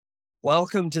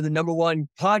Welcome to the No1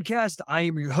 podcast. I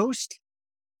am your host,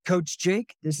 Coach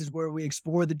Jake. This is where we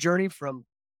explore the journey from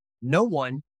no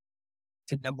one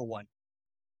to number one.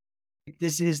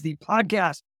 This is the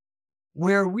podcast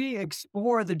where we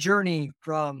explore the journey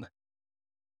from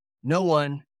no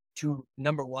one to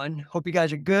number one. Hope you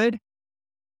guys are good.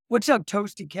 What's up,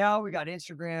 Toasty Cow? We got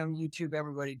Instagram, YouTube,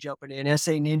 everybody jumping in.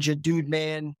 SA Ninja, Dude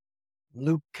Man,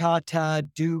 Luke Kata,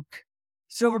 Duke.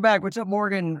 Silverback, what's up,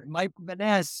 Morgan? Mike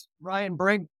Vaness, Ryan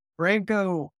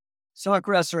Branco, Sock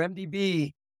Wrestler,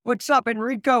 MDB. What's up,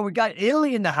 Enrico? We got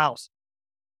Illy in the house.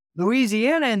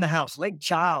 Louisiana in the house. Lake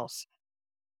Charles.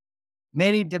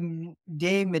 Manny de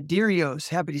Medeiros.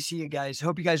 Happy to see you guys.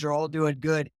 Hope you guys are all doing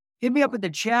good. Hit me up in the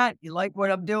chat. You like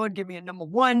what I'm doing? Give me a number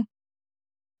one.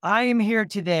 I am here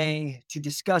today to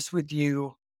discuss with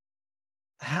you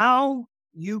how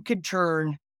you can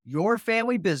turn your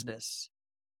family business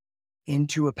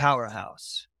into a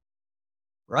powerhouse,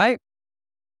 right?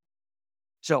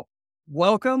 So,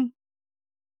 welcome.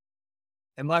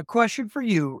 And my question for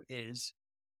you is,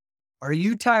 are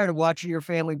you tired of watching your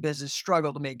family business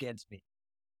struggle to make ends meet?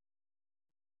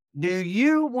 Do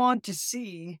you want to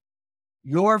see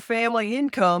your family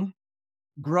income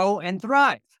grow and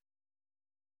thrive?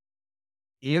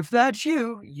 If that's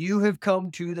you, you have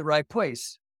come to the right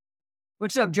place.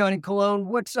 What's up, Johnny Cologne?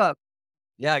 What's up?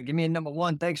 Yeah, give me a number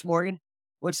one. Thanks, Morgan.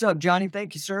 What's up, Johnny?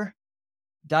 Thank you, sir.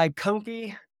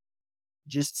 Daikonki,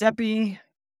 Giuseppe,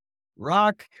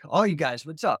 Rock, all you guys,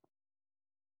 what's up?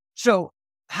 So,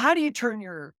 how do you turn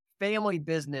your family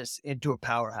business into a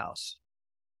powerhouse?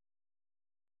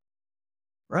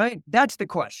 Right? That's the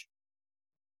question.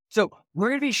 So, we're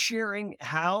going to be sharing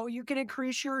how you can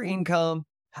increase your income,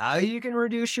 how you can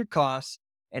reduce your costs,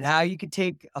 and how you can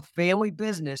take a family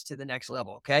business to the next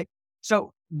level, okay?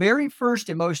 So, very first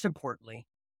and most importantly,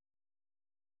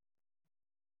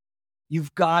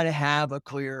 you've got to have a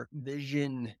clear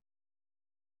vision.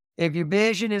 If your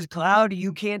vision is cloudy,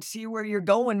 you can't see where you're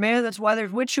going, man. That's why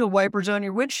there's windshield wipers on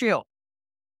your windshield,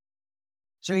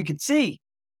 so you can see.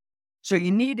 So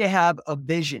you need to have a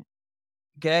vision,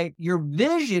 okay? Your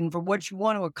vision for what you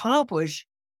want to accomplish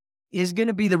is going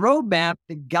to be the roadmap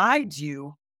that guides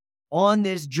you on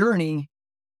this journey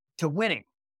to winning.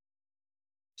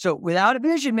 So without a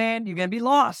vision, man, you're going to be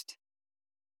lost.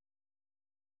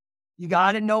 You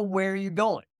got to know where you're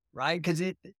going, right? Because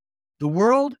the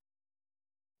world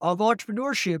of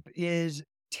entrepreneurship is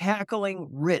tackling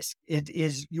risk. It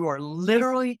is, you are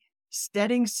literally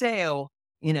setting sail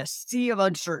in a sea of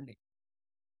uncertainty.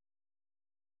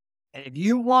 And if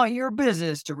you want your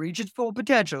business to reach its full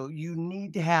potential, you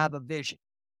need to have a vision.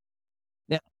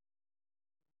 Now,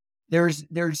 there's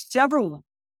several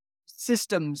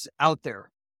systems out there,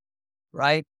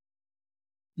 right?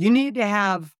 You need to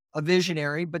have a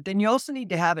visionary, but then you also need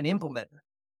to have an implementer.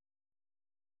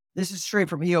 This is straight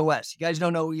from EOS. You guys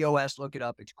don't know EOS, look it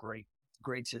up. It's great.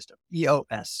 Great system.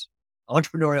 EOS,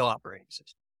 Entrepreneurial Operating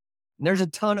System. And there's a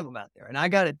ton of them out there. And I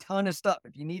got a ton of stuff.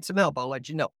 If you need some help, I'll let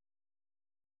you know.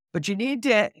 But you need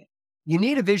a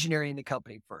visionary in the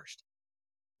company first.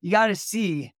 You got to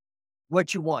see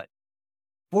what you want.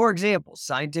 For example,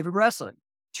 Scientific Wrestling.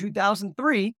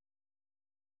 2003,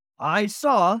 I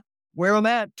saw where I'm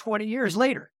at 20 years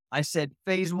later. I said,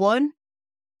 phase one,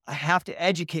 I have to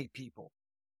educate people.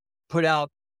 Put out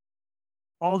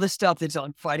all the stuff that's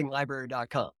on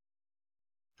fightinglibrary.com.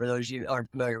 For those of you that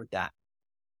aren't familiar with that.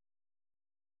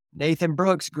 Nathan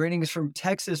Brooks, greetings from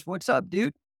Texas. What's up,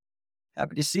 dude?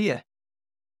 Happy to see you.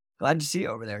 Glad to see you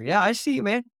over there. Yeah, I see you,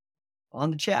 man.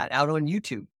 On the chat, out on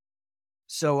YouTube.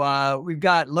 So we've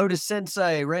got Lotus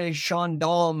Sensei, Ray Sean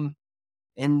Dom,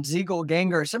 and Ziegel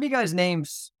Ganger. Some of you guys'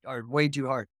 names are way too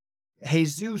hard.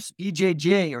 Jesus,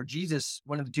 BJJ, or Jesus,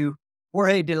 one of the two.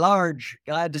 Jorge DeLarge,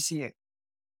 glad to see you.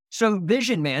 So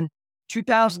vision, man.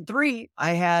 2003,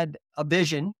 I had a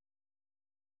vision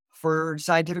for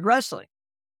Scientific Wrestling.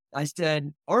 I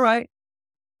said, all right,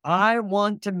 I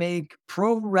want to make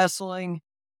pro wrestling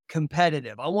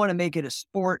competitive. I want to make it a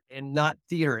sport and not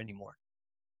theater anymore.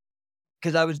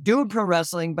 Because I was doing pro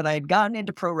wrestling, but I had gotten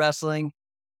into pro wrestling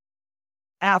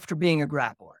after being a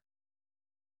grappler.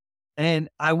 And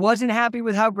I wasn't happy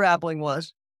with how grappling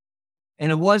was.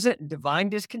 And it wasn't divine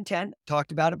discontent.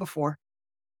 Talked about it before.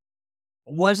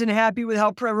 Wasn't happy with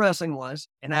how pro wrestling was.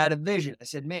 And I had a vision. I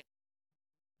said, man,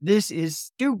 this is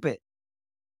stupid.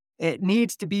 It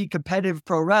needs to be competitive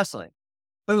pro wrestling.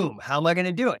 Boom. How am I going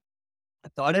to do it? I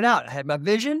thought it out. I had my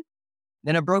vision.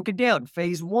 Then I broke it down.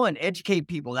 Phase one, educate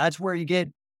people. That's where you get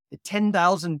the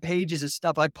 10,000 pages of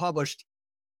stuff I published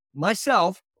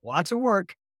myself. Lots of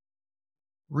work.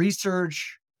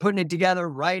 Research, putting it together,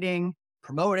 writing,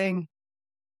 promoting.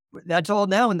 That's all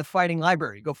now in the Fighting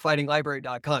Library. Go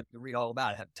fightinglibrary.com. You can read all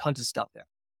about it. I have tons of stuff there.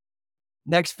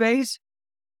 Next phase,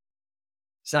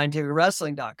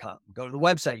 scientificwrestling.com. Go to the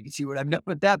website. You can see what I've done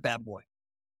with that bad boy.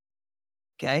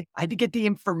 Okay. I had to get the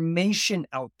information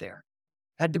out there.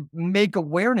 I had to make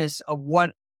awareness of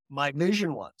what my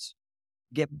vision was.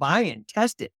 Get buy-in,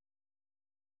 test it.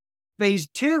 Phase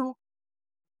 2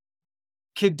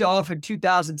 kicked off in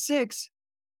 2006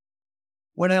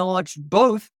 when I launched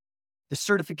both the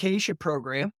certification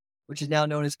program, which is now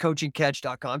known as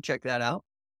coachingcatch.com. Check that out.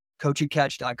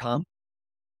 coachingcatch.com.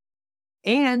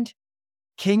 And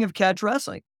King of Catch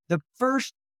Wrestling, the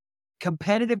first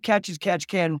competitive catch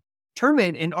can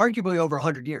tournament in arguably over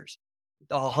 100 years.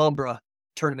 The Alhambra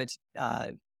tournaments,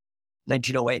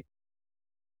 1908.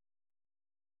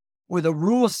 With a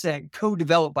rule set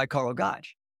co-developed by Carl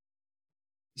Gotch.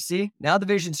 You see, now the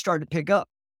vision's starting to pick up.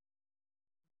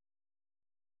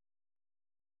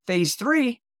 Phase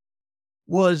 3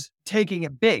 was taking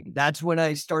it big. That's when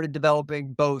I started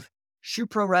developing both Shoot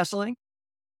Pro Wrestling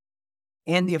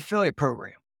and the affiliate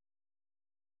program.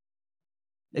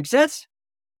 Make sense?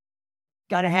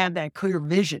 Got to have that clear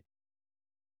vision.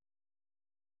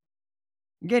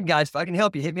 Again, guys, if I can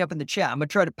help you, hit me up in the chat. I'm going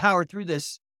to try to power through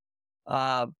this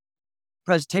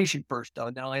presentation first, though,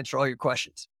 and then I'll answer all your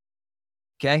questions.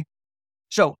 Okay?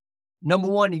 So, number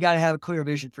 1, you got to have a clear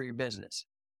vision for your business.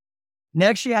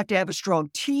 Next, you have to have a strong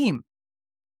team.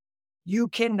 You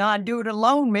cannot do it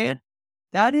alone, man.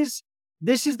 This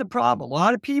is the problem. A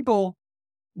lot of people,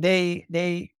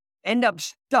 they end up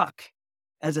stuck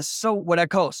as what I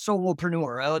call a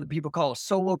solopreneur. Other people call a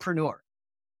solopreneur.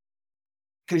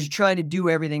 Because you're trying to do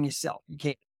everything yourself. You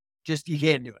can't do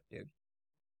it, dude.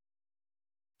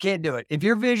 Can't do it. If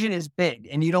your vision is big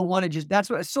and you don't want to that's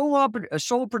what a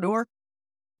solopreneur,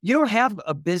 you don't have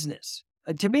a business.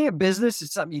 To me, a business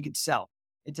is something you can sell.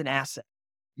 It's an asset.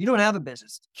 You don't have a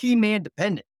business. Key man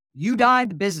dependent. You die,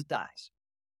 the business dies.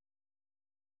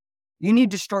 You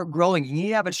need to start growing. You need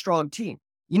to have a strong team.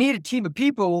 You need a team of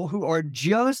people who are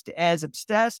just as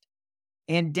obsessed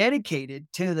and dedicated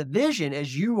to the vision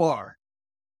as you are.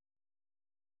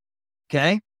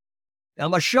 Okay? Now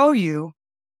I'm going to show you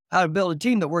how to build a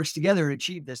team that works together to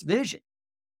achieve this vision.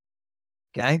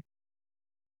 Okay?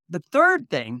 The third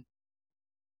thing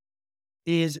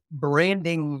is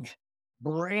branding.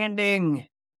 Branding.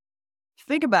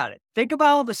 Think about it. Think about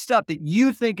all the stuff that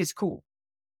you think is cool.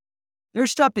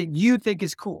 There's stuff that you think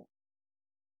is cool.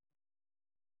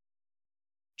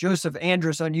 Joseph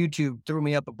Andrus on YouTube threw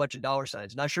me up a bunch of dollar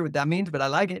signs. Not sure what that means, but I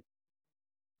like it.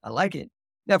 I like it.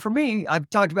 Now, for me, I've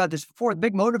talked about this before. The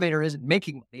big motivator isn't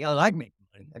making money. I like making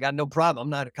money. I got no problem. I'm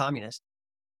not a communist.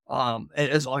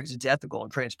 As long as it's ethical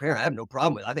and transparent, I have no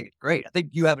problem with it. I think it's great. I think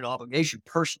you have an obligation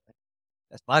personally.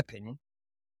 That's my opinion.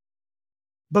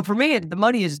 But for me, the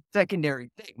money is a secondary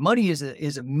thing. Money is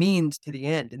a means to the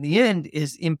end, and the end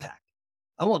is impact.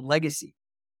 I want legacy.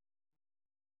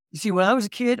 You see, when I was a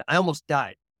kid, I almost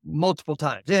died multiple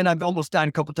times, and I've almost died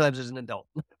a couple times as an adult.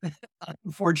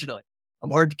 Unfortunately, I'm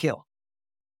hard to kill.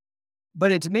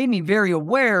 But it's made me very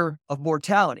aware of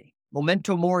mortality.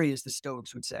 Memento mori, as the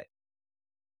Stoics would say.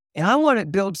 And I want to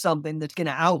build something that's going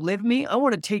to outlive me. I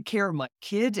want to take care of my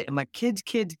kids and my kids'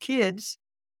 kids' kids.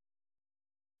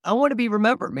 I want to be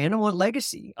remembered, man. I want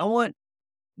legacy. I won't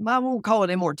call it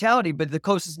immortality, but the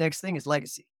closest next thing is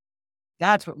legacy.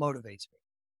 That's what motivates me.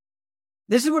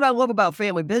 This is what I love about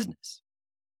family business.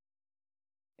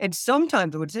 And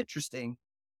sometimes what's interesting,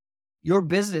 your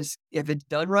business, if it's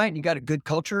done right and you got a good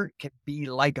culture, can be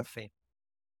like a family.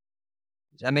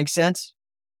 Does that make sense?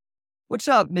 What's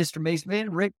up, Mr. Mace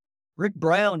Man? Rick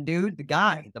Brown, dude, the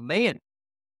guy, the man,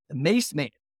 the Mace Man.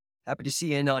 Happy to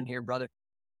see you in on here, brother.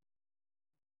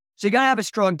 So you got to have a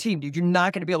strong team, dude. You're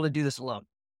not going to be able to do this alone.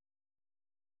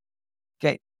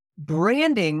 Okay.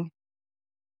 Branding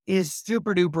is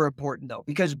super duper important though,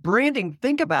 because branding,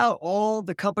 think about all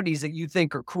the companies that you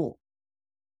think are cool.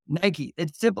 Nike,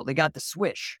 it's simple. They got the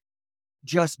swish.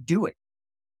 Just do it.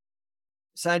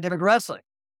 Scientific Wrestling.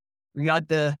 We got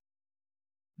the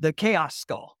chaos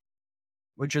skull,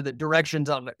 which are the directions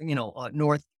on, on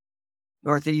north,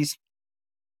 northeast,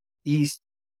 east,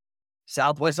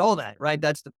 southwest, all that, right?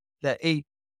 That's the 8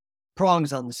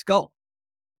 prongs on the skull.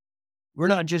 We're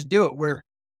not just do it, we're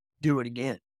do it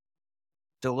again.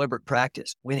 Deliberate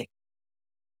practice, winning.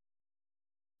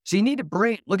 So you need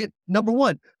to look at number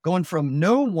 1, going from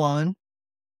No1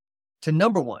 to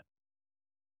number 1.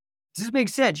 Does this make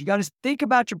sense? You got to think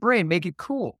about your brand, make it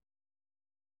cool.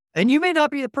 And you may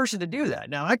not be the person to do that.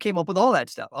 Now, I came up with all that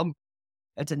stuff.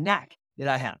 That's a knack that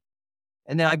I have.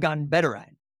 And then I've gotten better at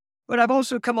it. But I've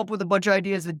also come up with a bunch of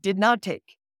ideas that did not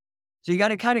take. So you got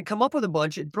to kind of come up with a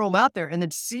bunch and throw them out there and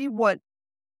then see what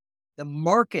the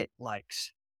market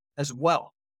likes as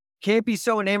well. Can't be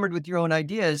so enamored with your own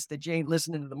ideas that you ain't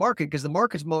listening to the market, because the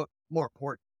market's more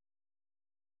important,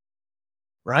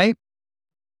 right?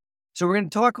 So we're going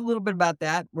to talk a little bit about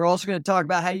that. We're also going to talk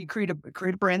about how you create a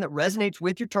brand that resonates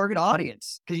with your target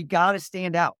audience, because you got to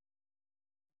stand out.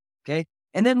 Okay.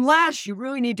 And then last, you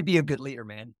really need to be a good leader,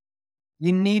 man.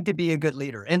 You need to be a good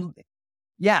leader. And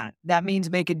yeah, that means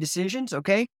making decisions.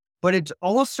 Okay. But it's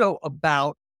also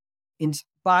about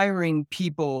inspiring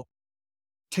people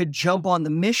to jump on the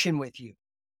mission with you.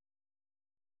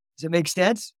 Does it make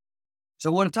sense?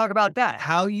 So I want to talk about that,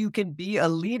 how you can be a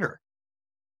leader.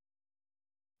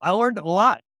 I learned a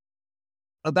lot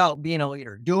about being a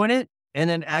leader, doing it. And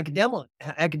then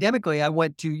academically, I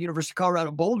went to University of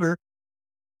Colorado Boulder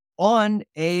on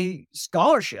a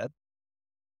scholarship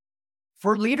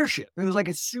for leadership. It was like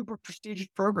a super prestigious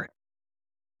program.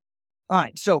 All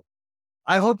right. So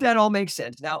I hope that all makes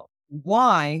sense. Now,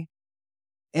 why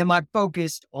am I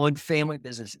focused on family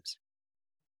businesses?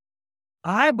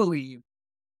 I believe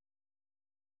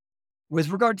with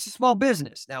regards to small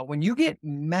business, now, when you get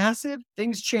massive,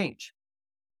 things change.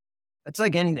 It's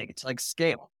like anything. It's like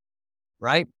scale,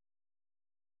 right?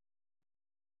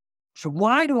 So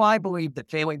why do I believe that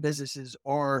family businesses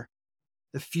are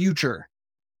the future?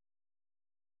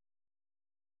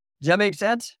 Does that make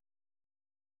sense?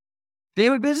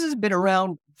 Family business has been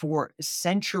around for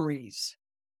centuries.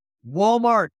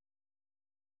 Walmart,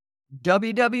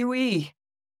 WWE,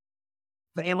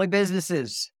 family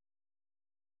businesses.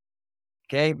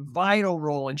 Okay. Vital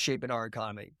role in shaping our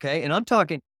economy. Okay. And I'm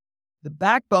talking the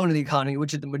backbone of the economy,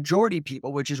 which is the majority of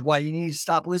people, which is why you need to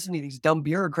stop listening to these dumb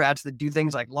bureaucrats that do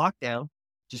things like lockdown,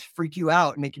 just freak you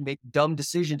out and make you make dumb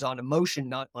decisions on emotion,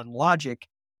 not on logic.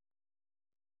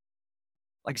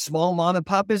 Like small mom and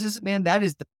pop business, man, that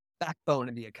is the backbone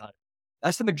of the economy.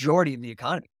 That's the majority of the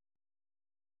economy.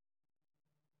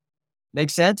 Make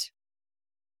sense?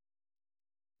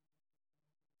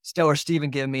 Stellar Steven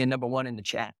giving me a number 1 in the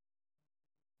chat.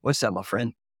 What's up, my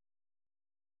friend?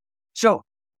 So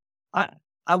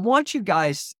I want you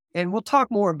guys, and we'll talk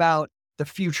more about the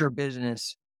future of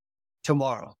business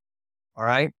tomorrow. All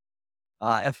right.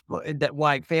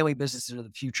 Why family businesses are the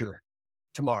future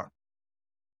tomorrow.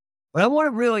 But I want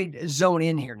to really zone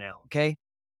in here now. Okay.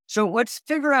 So let's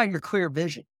figure out your clear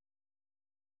vision.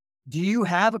 Do you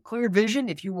have a clear vision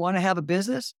if you want to have a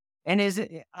business? And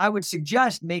I would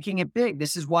suggest making it big.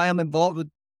 This is why I'm involved with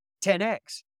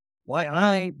 10X, why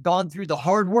I've gone through the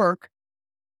hard work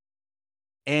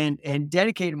and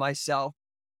dedicated myself.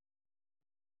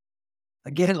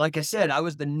 Again, like I said, I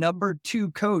was the number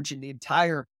 2 coach in the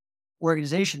entire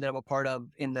organization that I'm a part of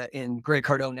in Greg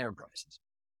Cardone Enterprises,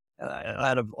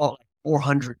 out of all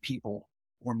 400 people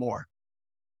or more.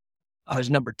 I was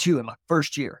number 2 in my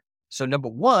first year. So number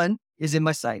 1 is in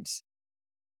my sights.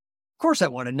 Of course I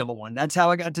wanted number 1. That's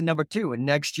how I got to number 2. And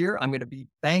next year I'm going to be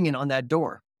banging on that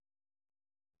door.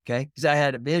 Okay. Because I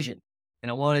had a vision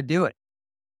and I want to do it.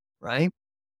 Right.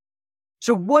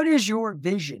 So what is your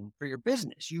vision for your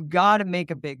business? You got to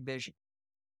make a big vision.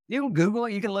 You can Google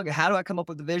it. You can look at how do I come up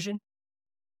with a vision?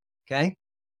 Okay.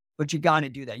 But you got to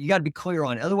do that. You got to be clear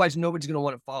on it. Otherwise, nobody's going to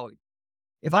want to follow you.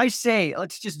 If I say,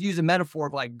 let's just use a metaphor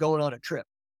of like going on a trip,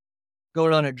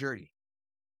 going on a journey.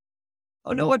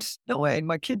 Oh, no way.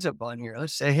 My kid's up on here.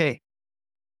 Let's say, hey,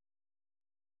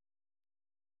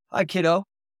 hi, kiddo.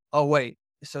 Oh, wait.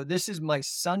 So this is my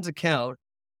son's account,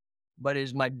 but it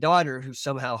is my daughter who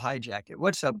somehow hijacked it.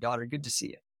 What's up, daughter? Good to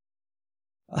see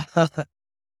you.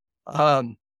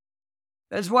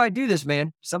 That's why I do this,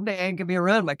 man. Someday I ain't gonna be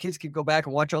around. My kids can go back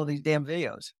and watch all these damn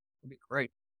videos. It'd be great.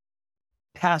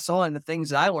 Pass on the things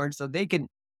that I learned so they can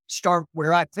start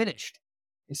where I finished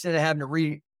instead of having to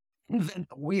reinvent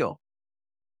the wheel.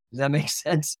 Does that make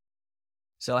sense?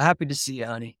 So happy to see you,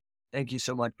 honey. Thank you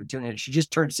so much for tuning in. She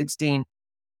just turned 16.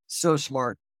 So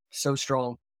smart, so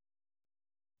strong.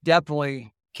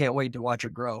 Definitely can't wait to watch her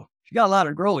grow. She got a lot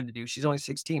of growing to do. She's only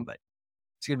 16, but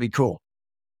it's going to be cool.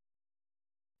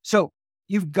 So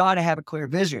you've got to have a clear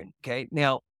vision. Okay.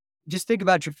 Now just think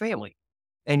about your family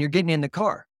and you're getting in the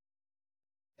car.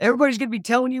 Everybody's going to be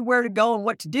telling you where to go and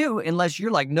what to do unless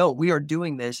you're like, no, we are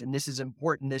doing this and this is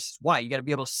important. This is why. You got to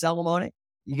be able to sell them on it.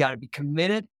 You got to be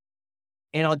committed.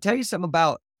 And I'll tell you something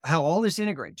about how all this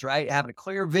integrates, right? Having a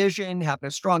clear vision, having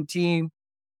a strong team,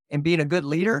 and being a good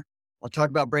leader. I'll talk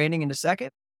about branding in a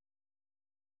second.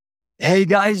 Hey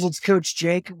guys, it's Coach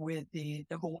Jake with the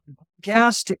No1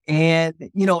 podcast. And,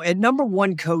 at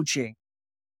No1 Coaching,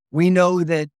 we know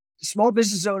that small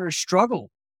business owners struggle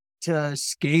to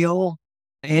scale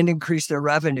and increase their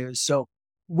revenues. So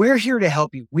we're here to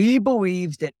help you. We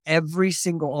believe that every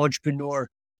single entrepreneur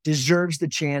deserves the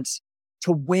chance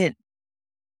to win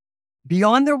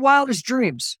beyond their wildest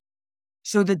dreams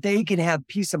so that they can have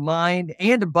peace of mind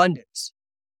and abundance.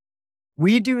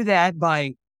 We do that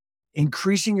by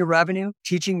increasing your revenue,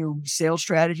 teaching you sales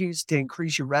strategies to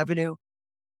increase your revenue,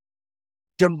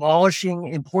 demolishing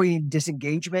employee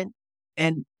disengagement.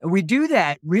 And we do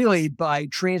that really by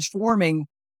transforming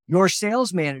your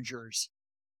sales managers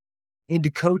into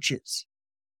coaches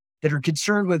that are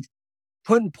concerned with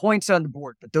putting points on the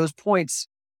board, but those points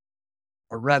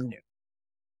are revenue.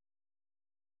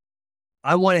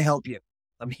 I want to help you.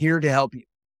 I'm here to help you.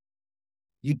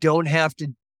 You don't have to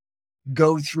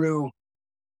go through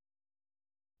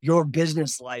your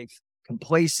business life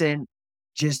complacent,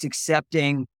 just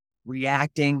accepting,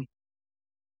 reacting.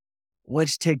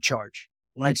 Let's take charge.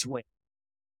 Let's win.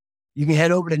 You can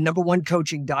head over to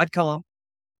no1coaching.com,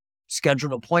 schedule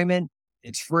an appointment.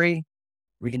 It's free.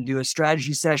 We can do a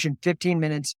strategy session, 15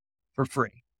 minutes for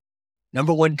free.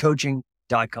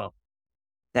 no1coaching.com.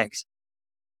 Thanks.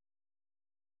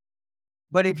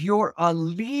 But if you're a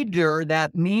leader,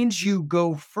 that means you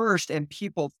go first and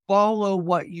people follow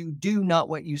what you do, not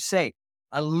what you say.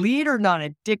 A leader, not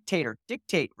a dictator.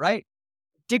 Dictate, right?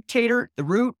 Dictator, the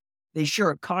root, they share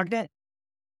a cognate.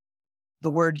 The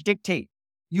word dictate.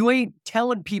 You ain't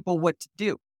telling people what to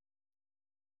do.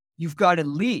 You've got to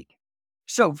lead.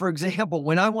 So, for example,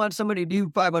 when I want somebody to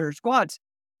do 500 squats,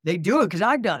 they do it because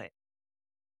I've done it.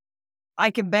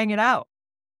 I can bang it out.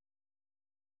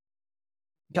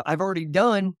 I've already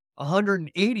done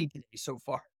 180 today so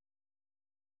far.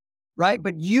 Right?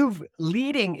 But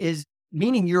leading is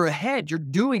meaning you're ahead. You're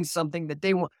doing something that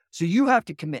they want. So you have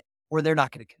to commit or they're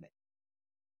not going to commit.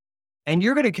 And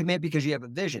you're going to commit because you have a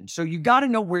vision. So you got to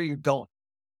know where you're going.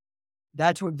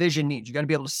 That's what vision means. You got to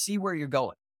be able to see where you're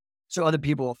going so other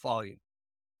people will follow you.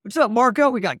 What's up, Marco?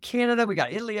 We got Canada. We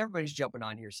got Italy. Everybody's jumping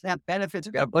on here. Snap Benefits.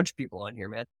 We got a bunch of people on here,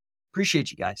 man.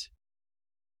 Appreciate you guys.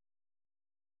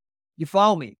 You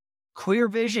follow me. Clear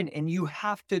vision, and you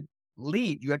have to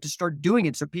lead. You have to start doing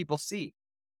it so people see.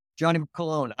 Johnny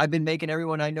Cologne, I've been making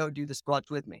everyone I know do the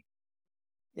squats with me.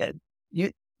 Yeah,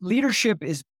 leadership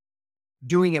is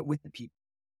doing it with the people,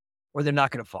 or they're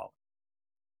not going to follow.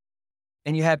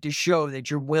 And you have to show that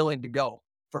you're willing to go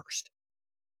first.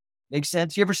 Makes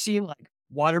sense? You ever seen like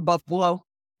water buffalo,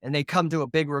 and they come to a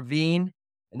big ravine,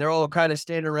 and they're all kind of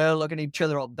standing around looking at each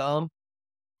other all dumb?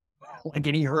 Like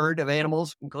any herd of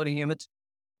animals, including humans.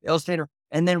 They'll stand there.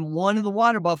 And then one of the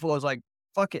water buffaloes like,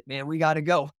 fuck it, man, we got to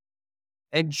go.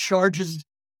 And charges,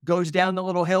 goes down the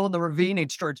little hill in the ravine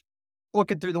and starts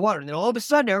looking through the water. And then all of a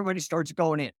sudden, everybody starts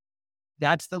going in.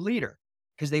 That's the leader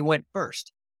because they went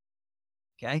first.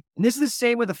 Okay. And this is the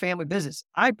same with a family business.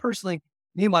 I personally,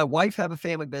 me and my wife have a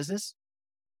family business,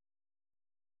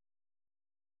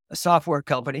 a software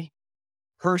company.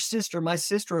 Her sister, my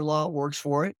sister-in-law, works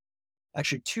for it.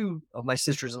 Actually, two of my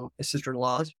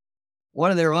sister-in-laws,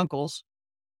 one of their uncles.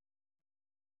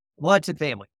 Lots of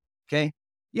family. Okay.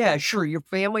 Yeah, sure. Your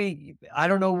family, I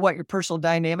don't know what your personal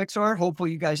dynamics are.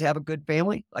 Hopefully you guys have a good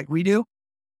family like we do.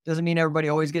 Doesn't mean everybody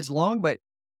always gets along, but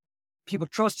people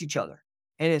trust each other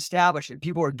and establish it.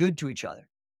 People are good to each other.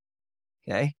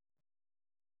 Okay.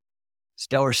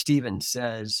 Stellar Stevens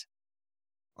says,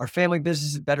 our family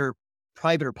business is better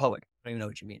private or public? I don't even know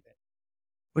what you mean.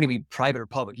 What do you mean private or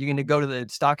public? You're going to go to the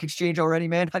stock exchange already,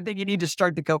 man? I think you need to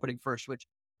start the company first, which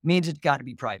means it's got to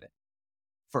be private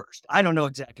first. I don't know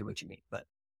exactly what you mean, but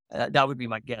that would be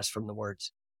my guess from the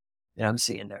words that I'm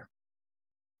seeing there.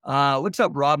 What's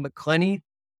up, Rob McClenny?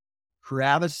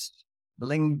 Travis,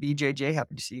 Bling, BJJ,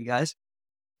 happy to see you guys.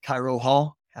 Cairo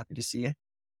Hall, happy to see you.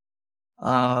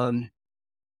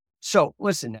 So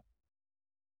listen,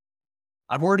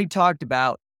 I've already talked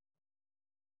about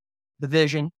the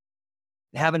vision,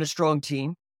 having a strong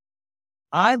team.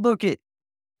 I look at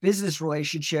business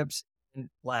relationships and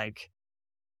like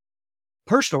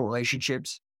personal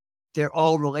relationships. They're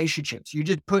all relationships. You're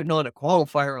just putting on a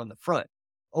qualifier on the front.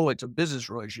 Oh, it's a business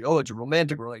relationship. Oh, it's a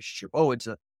romantic relationship. Oh, it's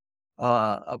a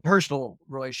personal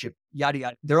relationship, yada,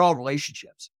 yada. They're all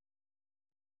relationships.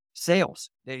 Sales,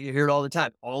 you hear it all the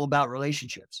time, all about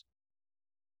relationships,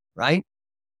 right?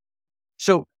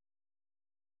 So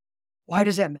why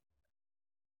does that matter?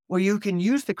 Well, you can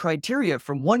use the criteria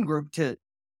from one group to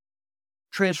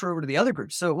transfer over to the other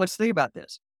group. So let's think about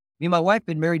this. Me and my wife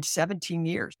been married 17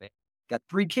 years, man. Got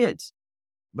 3 kids.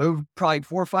 Moved probably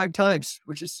 4 or 5 times,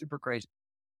 which is super crazy.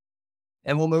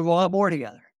 And we'll move a lot more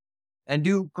together and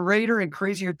do greater and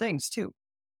crazier things too.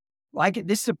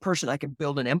 This is a person I can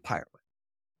build an empire with.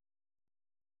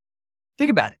 Think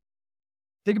about it.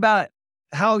 Think about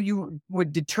how you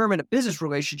would determine a business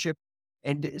relationship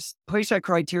and place that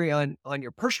criteria on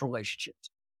your personal relationships.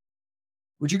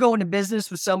 Would you go into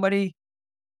business with somebody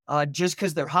just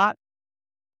because they're hot,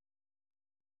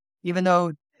 even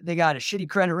though they got a shitty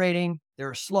credit rating,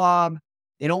 they're a slob,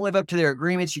 they don't live up to their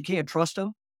agreements, you can't trust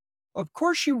them? Of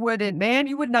course you wouldn't, man.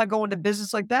 You would not go into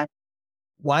business like that.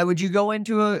 Why would you go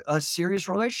into a serious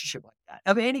relationship like that?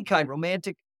 Of any kind,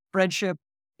 romantic, friendship,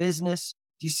 business.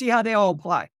 Do you see how they all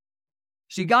apply?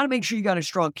 So you got to make sure you got a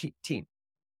strong team.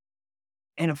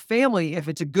 And a family, if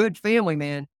it's a good family,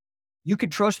 man, you can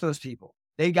trust those people.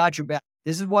 They got your back.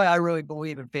 This is why I really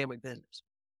believe in family business.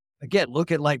 Again,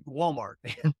 look at like Walmart,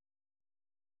 man.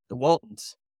 The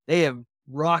Waltons. They have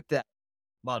rocked that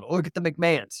model. Look at the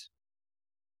McMahons.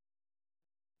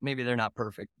 Maybe they're not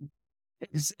perfect.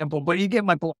 It's simple, but you get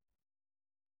my point.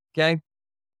 Okay.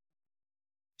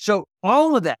 So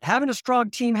all of that, having a strong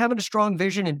team, having a strong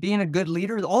vision, and being a good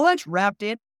leader, all that's wrapped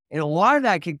in, and a lot of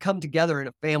that can come together in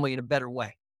a family in a better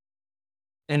way.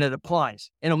 And it applies,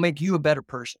 and it'll make you a better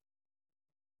person.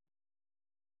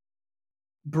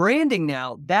 Branding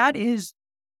now, that is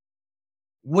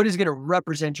what is going to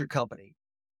represent your company.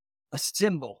 A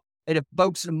symbol. It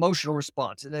evokes an emotional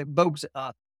response. It evokes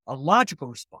a logical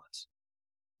response.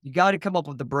 You got to come up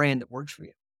with the brand that works for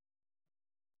you.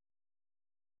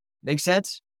 Make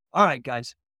sense? All right,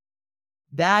 guys.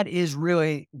 That is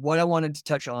really what I wanted to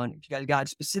touch on. If you guys got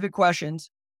specific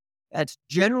questions, that's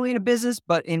generally in a business,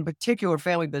 but in particular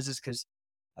family business, because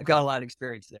I've got a lot of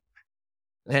experience there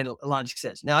and a lot of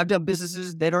success. Now, I've done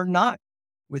businesses that are not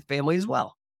with family as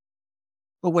well.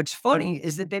 But what's funny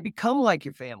is that they become like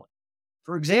your family.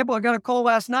 For example, I got a call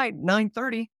last night,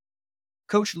 9:30.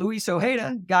 Coach Luis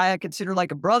Ojeda, guy I consider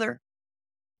like a brother.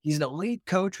 He's an elite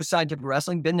coach with scientific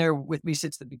wrestling, been there with me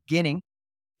since the beginning.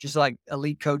 Just like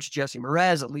elite coach Jesse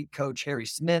Merez, elite coach Harry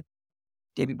Smith,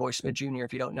 Davey Boy Smith Jr.,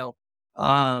 if you don't know.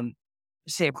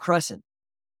 Sam Crescent.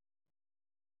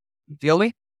 You feel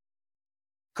me?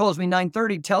 Calls me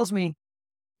 9:30, tells me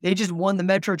they just won the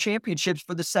Metro Championships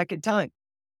for the second time.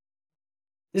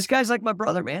 This guy's like my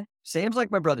brother, man. Sam's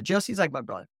like my brother. Jesse's like my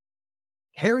brother.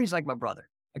 Harry's like my brother.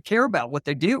 I care about what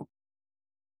they do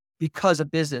because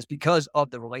of business, because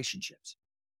of the relationships.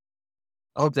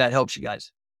 I hope that helps you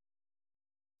guys.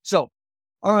 So,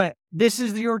 all right, this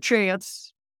is your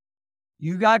chance.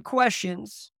 You got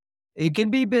questions. It can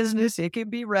be business. It can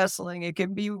be wrestling. It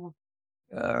can be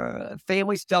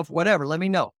family stuff, whatever. Let me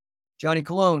know. Johnny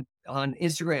Cologne on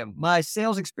Instagram. My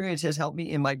sales experience has helped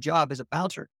me in my job as a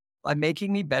bouncer by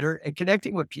making me better at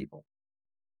connecting with people.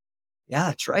 Yeah,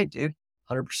 that's right, dude.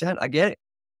 100%. I get it.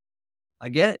 I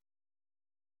get it.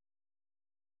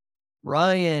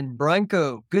 Ryan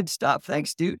Branco, good stuff.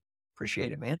 Thanks, dude.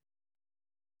 Appreciate it, man.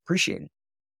 Appreciate it.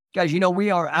 Guys, you know,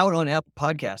 we are out on Apple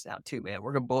Podcasts now too, man.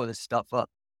 We're going to blow this stuff up.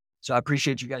 So I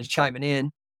appreciate you guys chiming in.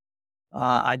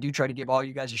 I do try to give all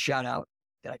you guys a shout out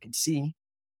that I can see.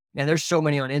 And there's so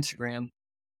many on Instagram.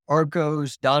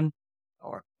 Arcos,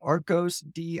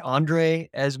 D. Andre,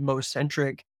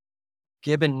 Esmocentric,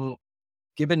 Gibbon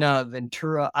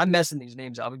Ventura. I'm messing these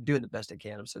names up. I'm doing the best I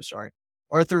can. I'm so sorry.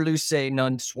 Arthur Luce,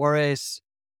 Nun Suarez,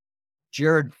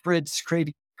 Jared Fritz,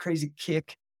 Crazy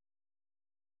Kick.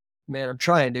 Man, I'm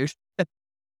trying, dude.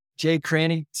 Jay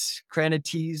Cranites,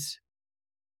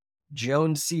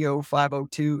 Jones CO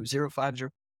 502050.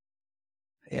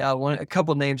 Yeah, a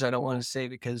couple names I don't want to say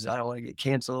because I don't want to get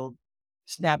canceled.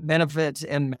 Snap Benefits,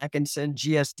 M. Mackinson,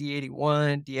 GSD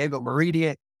 81, Diego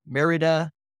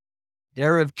Merida,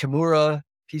 Deriv Kimura,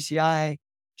 PCI,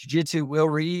 Jiu-Jitsu, Will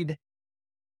Reed.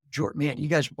 Man, you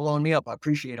guys are blowing me up. I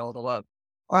appreciate all the love.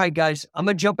 All right, guys, I'm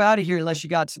going to jump out of here unless you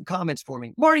got some comments for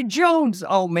me. Marty Jones.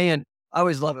 Oh, man. I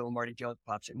always love it when Marty Jones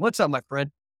pops in. What's up, my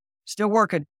friend? Still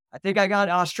working. I think I got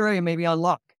Australia maybe on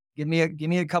lock. Give me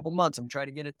a couple months. I'm trying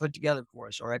to get it put together for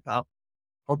us. All right, pal.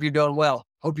 Hope you're doing well.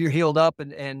 Hope you're healed up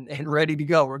and ready to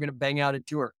go. We're going to bang out a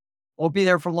tour. Won't be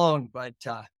there for long, but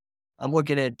I'm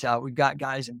looking at, we've got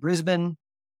guys in Brisbane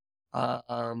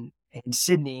and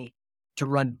Sydney to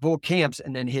run full camps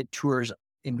and then hit tours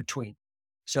in between.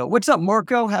 So what's up,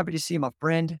 Marco? Happy to see you, my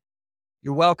friend.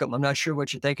 You're welcome. I'm not sure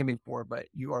what you're thanking me for, but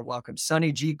you are welcome.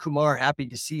 Sonny G. Kumar, happy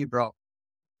to see you, bro.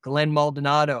 Glenn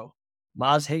Maldonado,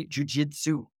 Maz Hate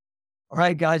Jiu-Jitsu. All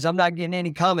right, guys, I'm not getting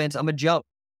any comments. I'm going to jump.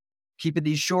 Keeping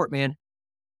these short, man.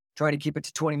 Trying to keep it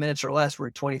to 20 minutes or less. We're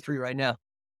at 23 right now.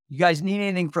 You guys need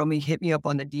anything from me, hit me up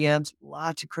on the DMs.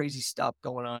 Lots of crazy stuff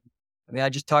going on. I mean, I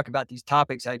just talk about these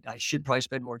topics. I should probably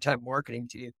spend more time marketing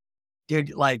to you.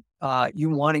 Dude, like, you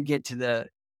want to get to the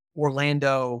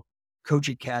Orlando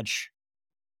Coaching Catch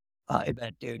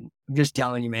event, dude. I'm just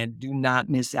telling you, man, do not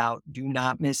miss out. Do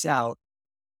not miss out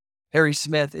Harry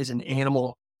Smith is an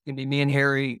animal. It's going to be me and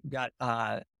Harry. We got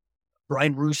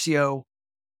Brian Ruscio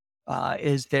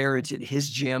is there. It's at his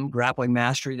gym, Grappling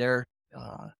Mastery there.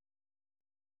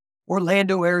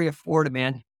 Orlando area, Florida,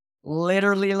 man.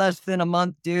 Literally less than a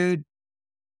month, dude.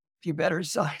 You better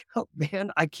sign up,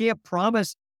 man. I can't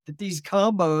promise that these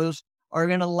combos are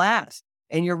going to last.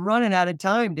 And you're running out of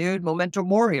time, dude. Memento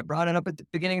Mori. I brought it up at the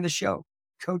beginning of the show.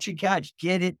 Coach and Catch.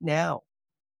 Get it now.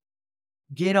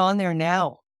 Get on there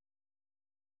now.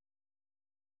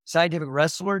 Scientific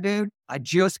Wrestler, dude. I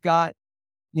just got,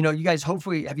 you guys,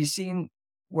 hopefully, have you seen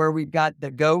where we've got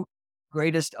the GOAT,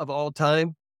 greatest of all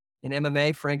time in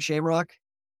MMA, Frank Shamrock?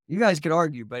 You guys could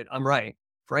argue, but I'm right.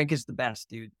 Frank is the best,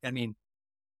 dude. I mean,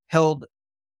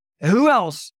 who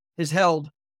else has held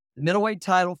the middleweight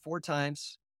title 4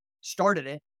 times, started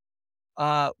it,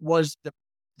 was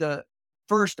the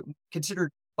first,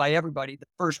 considered by everybody, the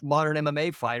first modern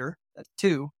MMA fighter. That's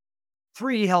 2.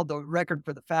 3, held the record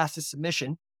for the fastest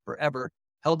submission forever,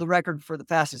 held the record for the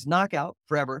fastest knockout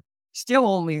forever, still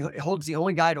only holds the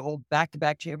only guy to hold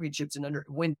back-to-back championships and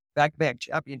win back-to-back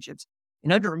championships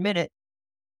in under a minute,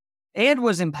 and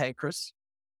was in Pancras.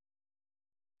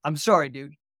 I'm sorry,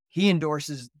 dude. He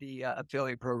endorses the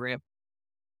affiliate program.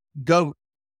 GOAT.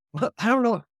 I don't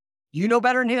know. You know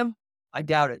better than him? I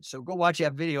doubt it. So go watch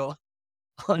that video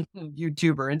on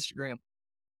YouTube or Instagram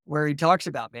where he talks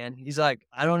about, man, he's like,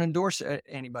 I don't endorse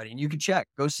anybody. And you can check.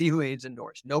 Go see who he's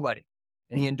endorsed. Nobody.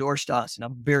 And he endorsed us. And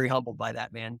I'm very humbled by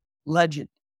that, man. Legend.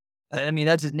 I mean,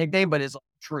 that's his nickname, but it's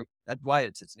true. That's why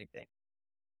it's his nickname.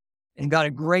 And got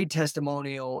a great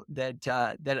testimonial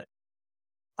that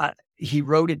he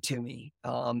wrote it to me,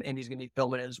 and he's going to be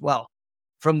filming it as well.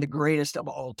 From the greatest of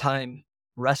all time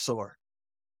wrestler,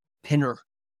 pinner,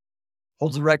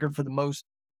 holds the record for the most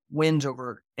wins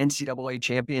over NCAA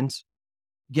champions,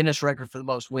 Guinness record for the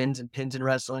most wins and pins in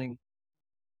wrestling,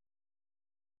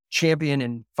 champion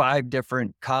in 5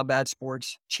 different combat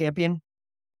sports, champion,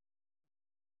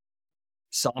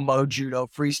 Sambo, judo,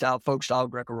 freestyle, folk style,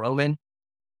 Greco-Roman.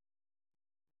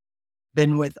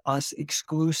 Been with us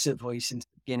exclusively since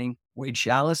the beginning. Wade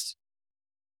Chalice.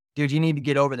 Dude, you need to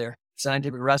get over there.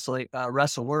 Scientific Wrestler,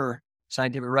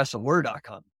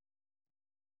 scientificwrestler.com.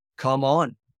 Come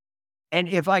on. And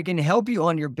if I can help you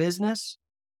on your business,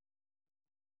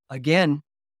 again,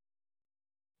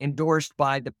 endorsed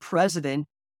by the president,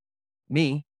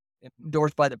 me,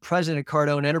 endorsed by the president of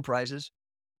Cardone Enterprises,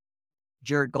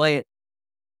 Jared Glayett.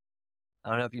 I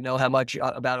don't know if you know how much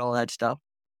about all that stuff.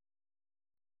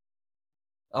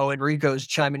 Oh, Enrico's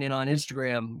chiming in on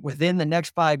Instagram. Within the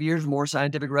next 5 years, more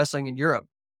scientific wrestling in Europe.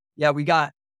 Yeah, we've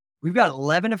got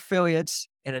 11 affiliates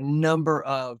and a number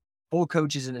of full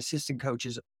coaches and assistant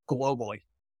coaches globally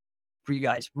for you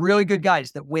guys. Really good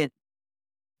guys that win.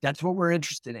 That's what we're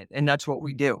interested in, and that's what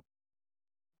we do.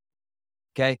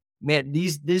 Okay, man,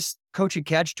 this Coach and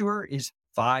Catch tour is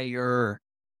fire.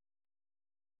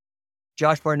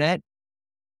 Josh Barnett,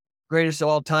 greatest of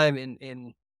all time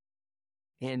in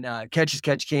catch as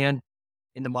catch can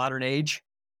in the modern age.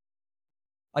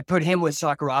 I put him with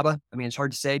Sakuraba. I mean, it's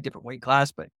hard to say, different weight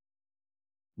class, but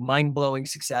mind-blowing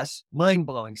success.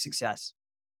 Mind-blowing success.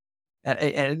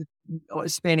 And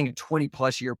spanning a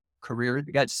 20-plus year career,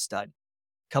 the guy's a stud.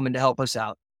 Coming to help us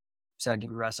out.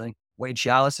 Scientific Wrestling. Wade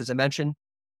Chalice, as I mentioned.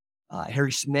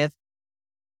 Harry Smith.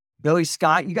 Billy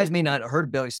Scott. You guys may not have heard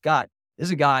of Billy Scott. This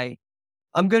is a guy,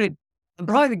 I'm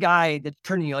probably the guy that's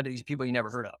turning you on to these people you never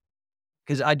heard of.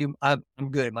 Because I'm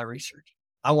good at my research.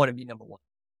 I want to be number 1.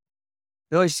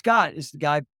 Billy Scott is the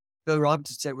guy Billy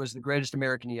Robinson said was the greatest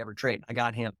American he ever trained. I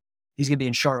got him. He's going to be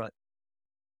in Charlotte.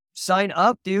 Sign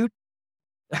up, dude.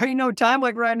 There ain't no time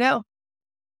like right now.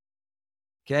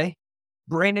 Okay.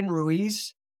 Brandon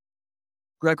Ruiz,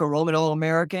 Greco-Roman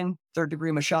All-American, 3rd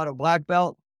degree Machado black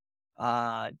belt,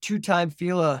 2-time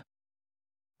FILA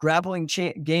grappling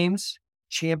games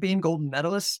champion, golden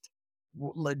medalist,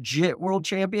 legit world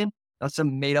champion. Not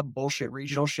some made up bullshit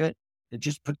regional shit that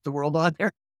just put the world on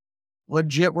there.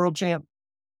 Legit world champ.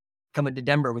 Coming to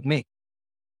Denver with me.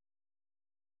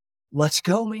 Let's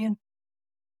go, man.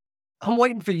 I'm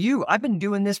waiting for you. I've been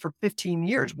doing this for 15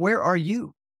 years. Where are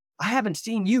you? I haven't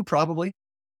seen you probably.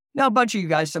 Now, a bunch of you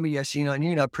guys, some of you I've seen on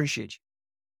you, and I appreciate you.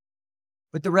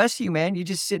 But the rest of you, man, you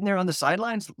just sitting there on the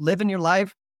sidelines, living your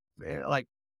life like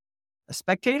a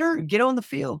spectator. Get on the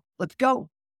field. Let's go.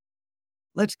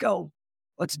 Let's go.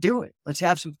 Let's do it. Let's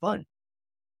have some fun.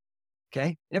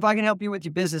 Okay. And if I can help you with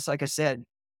your business, like I said,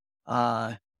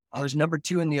 I was number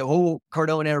 2 in the whole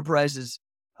Cardone Enterprises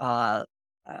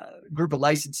group of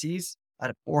licensees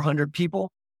out of 400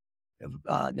 people.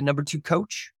 The number 2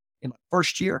 coach in my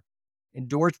first year,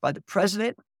 endorsed by the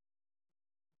president.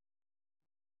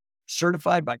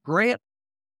 certified by Grant.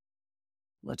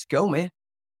 Let's go, man.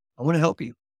 I want to help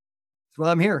you. That's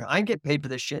why I'm here. I ain't get paid for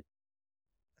this shit.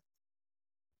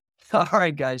 All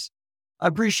right, guys. I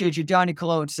appreciate you. Johnny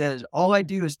Cologne says, all I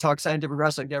do is talk scientific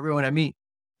wrestling to everyone I meet.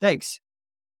 Thanks,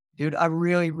 dude. I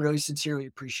really, really sincerely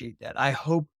appreciate that. I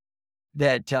hope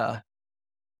that,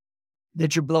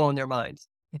 that you're blowing their minds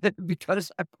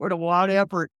because I put a lot of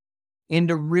effort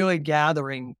into really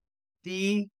gathering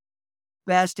the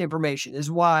best information. This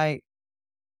is why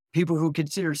people who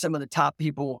consider some of the top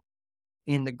people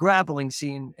in the grappling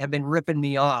scene have been ripping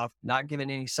me off, not giving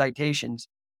any citations,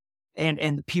 and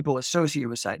the people associated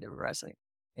with scientific wrestling,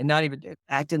 and not even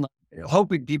acting like,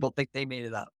 hoping people think they made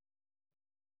it up.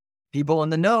 People in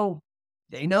the know,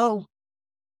 they know.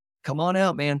 Come on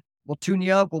out, man. We'll tune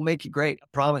you up. We'll make you great. I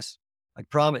promise. I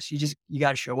promise. You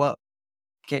got to show up.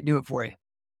 Can't do it for you.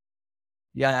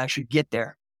 You got to actually get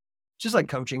there. Just like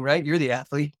coaching, right? You're the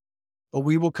athlete, but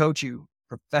we will coach you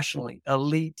professionally,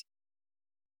 elite,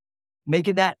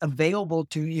 making that available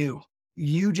to you.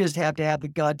 You just have to have the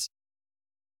guts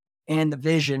and the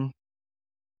vision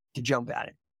to jump at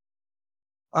it.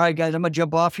 All right, guys, I'm going to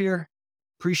jump off here.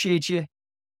 Appreciate you.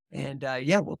 And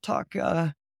yeah, we'll talk.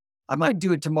 I might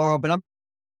do it tomorrow, but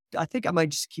I think I might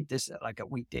just keep this like a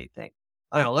weekday thing.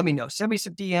 I don't know. Let me know. Send me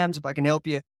some DMs if I can help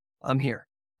you. I'm here.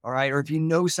 All right. Or if you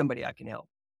know somebody I can help,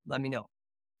 let me know.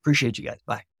 Appreciate you guys.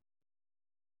 Bye.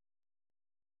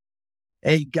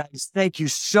 Hey guys, thank you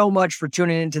so much for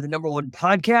tuning into the #1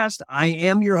 podcast. I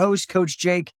am your host, Coach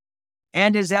Jake.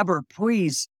 And as ever,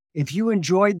 please, if you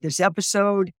enjoyed this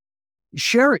episode,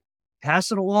 share it,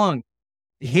 pass it along,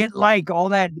 hit like, all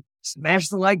that, smash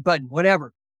the like button,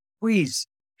 whatever. Please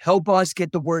help us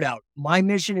get the word out. My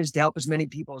mission is to help as many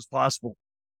people as possible.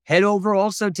 Head over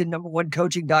also to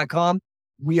no1coaching.com.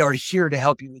 We are here to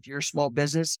help you with your small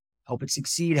business, help it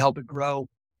succeed, help it grow,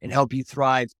 and help you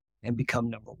thrive and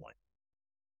become #1.